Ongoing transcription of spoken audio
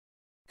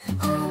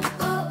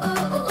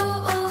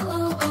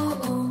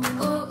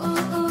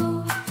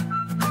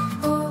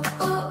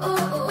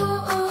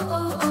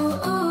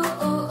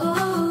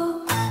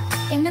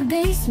In the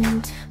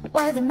basement,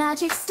 where the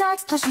magic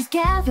starts, plushies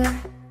gather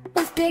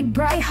with big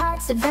bright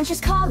hearts, adventures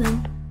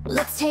calling.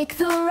 Let's take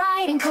the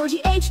ride in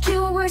Koji HQ,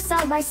 we're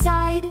side by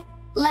side.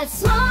 Let's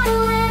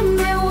smile and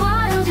get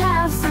wild,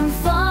 have some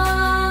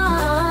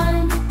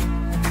fun.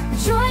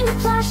 Join the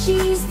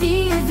plushies,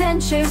 the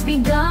adventure's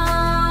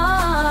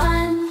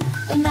begun.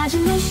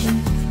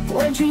 Imagination,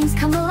 where dreams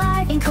come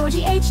alive in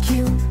Koji HQ.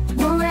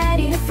 We're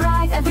ready to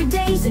thrive, every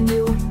day's a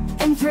new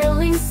and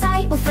thrilling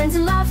sight. With friends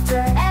and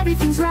laughter,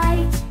 everything's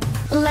right.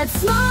 Let's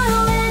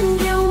smile and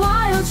get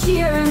wild,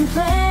 cheer and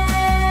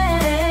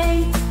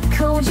play.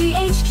 Koji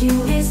HQ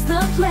is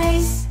the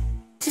place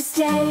to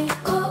stay.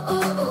 Oh,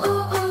 oh, oh,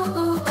 oh,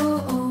 oh,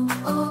 oh, oh,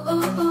 oh,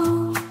 oh, oh.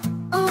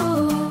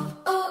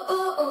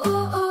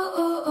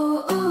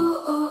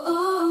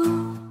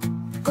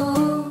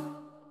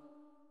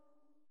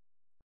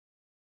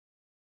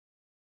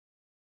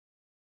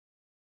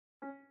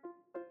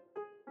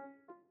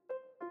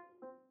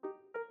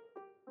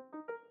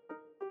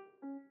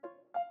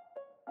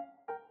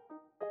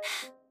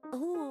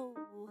 Ooh,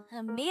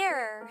 a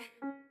mirror.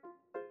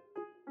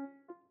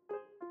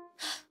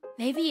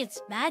 Maybe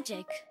it's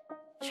magic.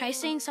 Try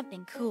saying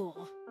something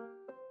cool.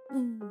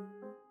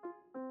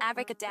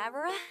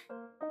 Abracadabra?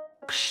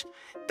 Psh,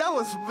 that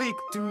was weak,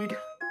 dude.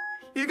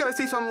 You gotta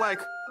say something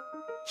like,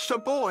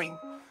 shaboing.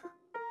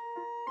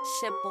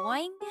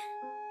 Shaboing?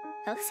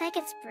 Looks like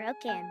it's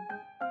broken.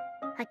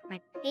 Like my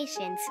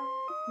patience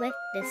with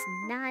this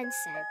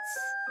nonsense.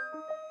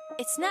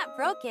 It's not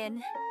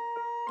broken.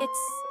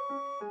 It's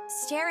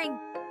staring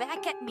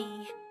back at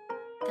me.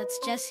 That's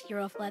just your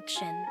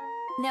reflection.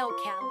 No,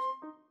 Cal.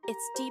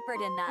 It's deeper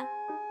than that.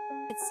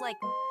 It's like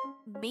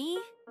me,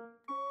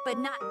 but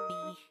not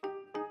me.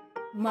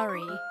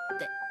 Murray,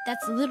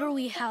 that's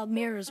literally how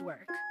mirrors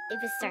work.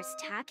 If it starts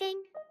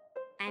talking,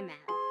 I'm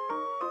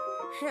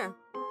out.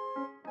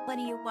 What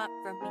do you want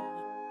from me,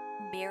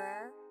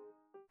 mirror?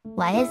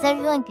 Why is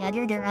everyone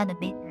gathered around the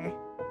mirror?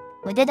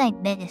 What did I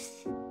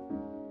miss?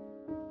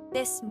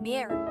 This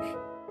mirror.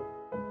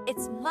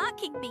 It's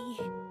mocking me.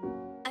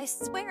 I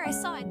swear I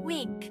saw it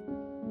wink.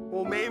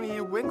 Well, maybe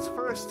you winked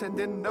first and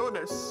didn't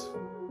notice.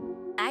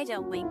 I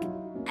don't wink.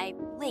 I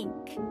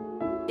blink.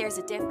 There's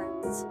a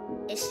difference.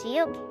 Is she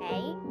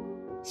okay?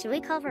 Should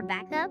we call for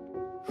backup?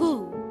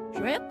 Who?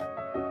 Drip?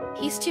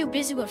 He's too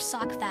busy with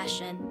sock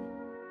fashion.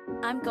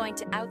 I'm going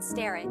to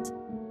outstare it.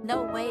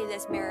 No way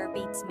this mirror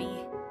beats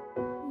me.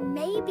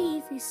 Maybe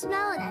if you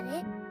smiled at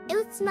it, it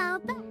would smile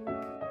back.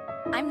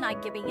 I'm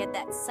not giving it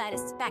that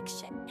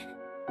satisfaction.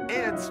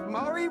 And it's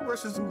Mari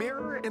versus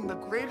Mirror in the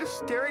greatest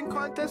staring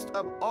contest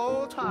of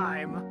all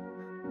time.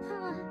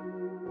 Huh.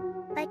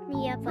 Light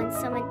me up when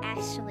someone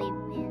actually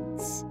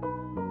wins.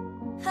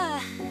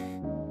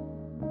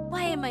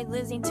 Why am I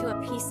losing to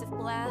a piece of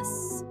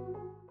glass?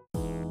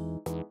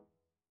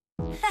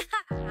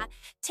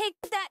 Take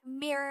that,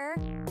 mirror.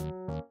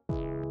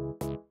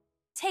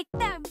 Take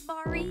that,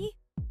 Mari.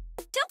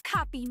 Don't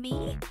copy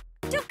me.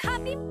 Don't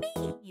copy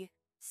me.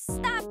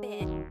 Stop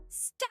it.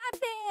 Stop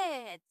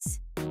it.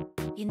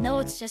 You know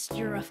it's just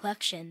your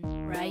reflection,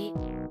 right?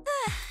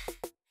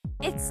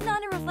 It's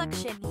not a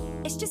reflection.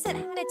 It's just an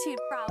attitude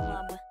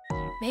problem.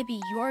 Maybe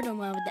you're the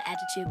one with the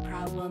attitude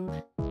problem.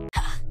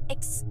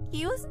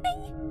 Excuse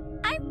me?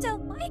 I'm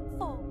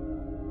delightful.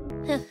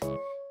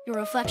 Your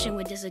reflection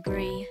would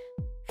disagree.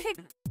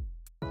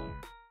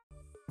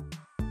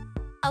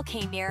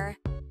 Okay, mirror.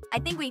 I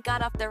think we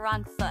got off the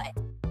wrong foot.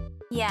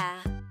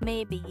 Yeah,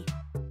 maybe.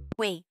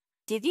 Wait,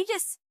 did you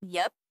just...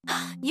 Yup.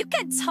 You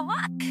can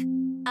talk!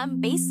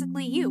 I'm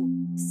basically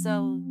you,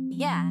 so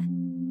yeah.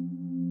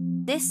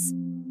 This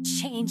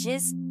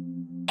changes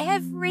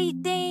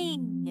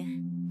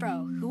everything.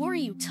 Bro, who are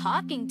you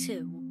talking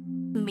to?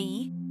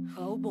 Me?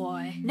 Oh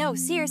boy. No,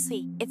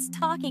 seriously, it's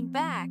talking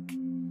back.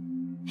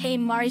 Hey,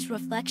 Mari's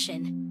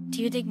reflection.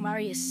 Do you think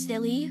Mari is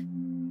silly?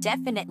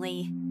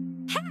 Definitely.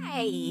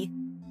 Hey!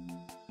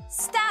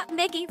 Stop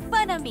making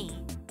fun of me!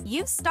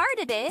 You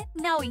started it,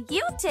 no,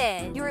 you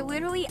did! You're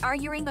literally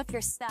arguing with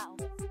yourself.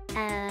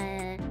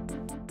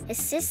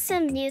 Is this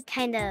some new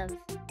kind of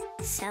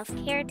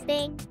self-care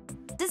thing?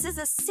 This is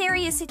a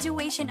serious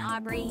situation,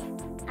 Aubrey.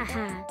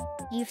 Uh-huh.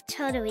 You've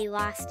totally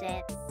lost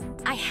it.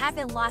 I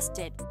haven't lost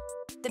it.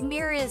 The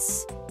mirror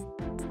is...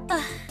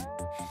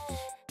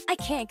 I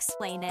can't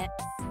explain it.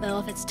 Well,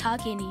 if it's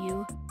talking to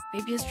you,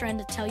 maybe it's trying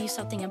to tell you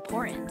something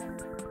important.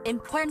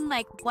 Important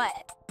like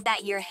what?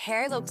 That your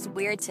hair looks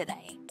weird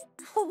today.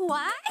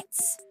 What?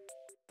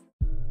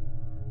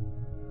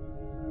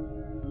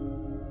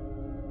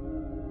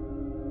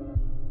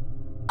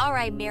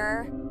 Alright,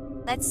 mirror.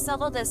 Let's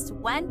settle this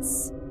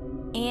once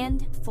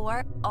and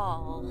for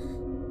all.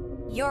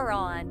 You're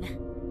on.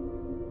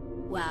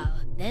 Wow,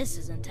 this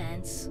is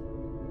intense.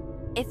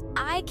 If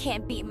I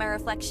can't beat my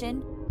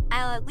reflection,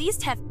 I'll at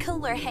least have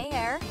cooler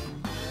hair.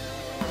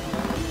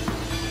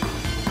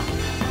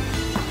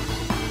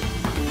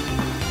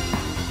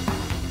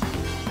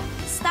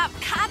 Stop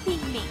copying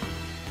copying me.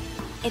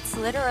 It's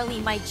literally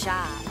my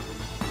job.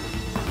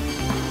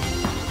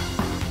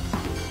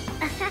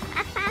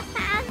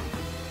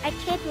 I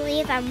can't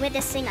believe I'm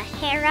witnessing a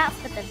hair out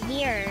for the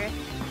mirror.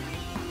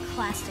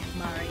 Classic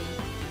Mari.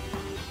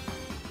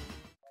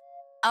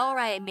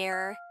 Alright,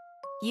 Mirror.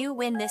 You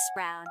win this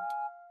round.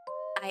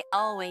 I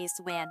always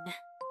win.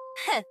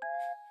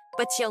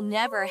 But you'll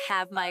never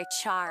have my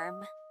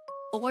charm.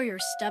 Or your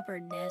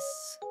stubbornness.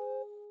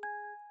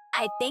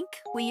 I think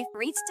we've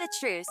reached a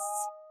truce.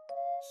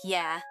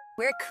 Yeah,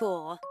 we're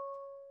cool.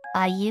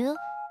 Are you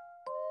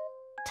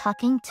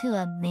talking to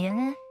a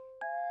mirror?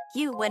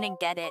 You wouldn't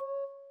get it.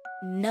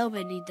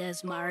 Nobody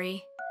does,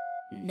 Mari.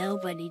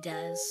 Nobody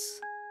does.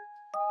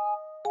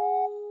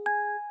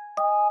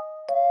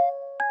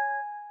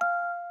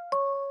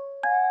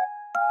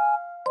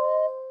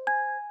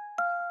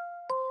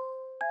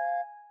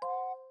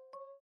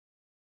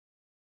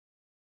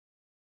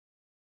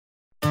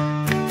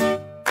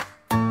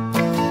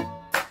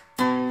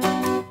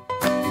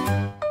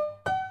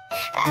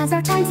 As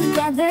our time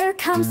together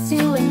comes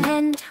to an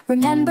end,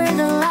 remember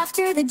the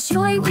laughter, the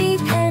joy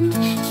we've penned.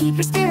 Keep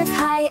your spirits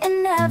high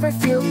and never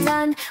feel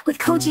done. With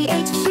Koji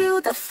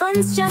HQ, the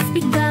fun's just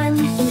begun.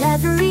 In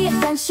every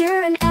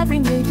adventure and every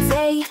new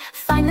day,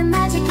 find the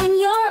magic in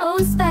your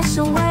own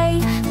special way.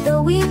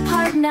 Though we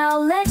part now,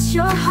 let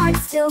your heart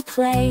still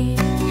play.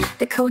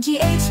 The Koji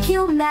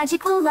HQ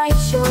magic will light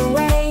your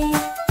way.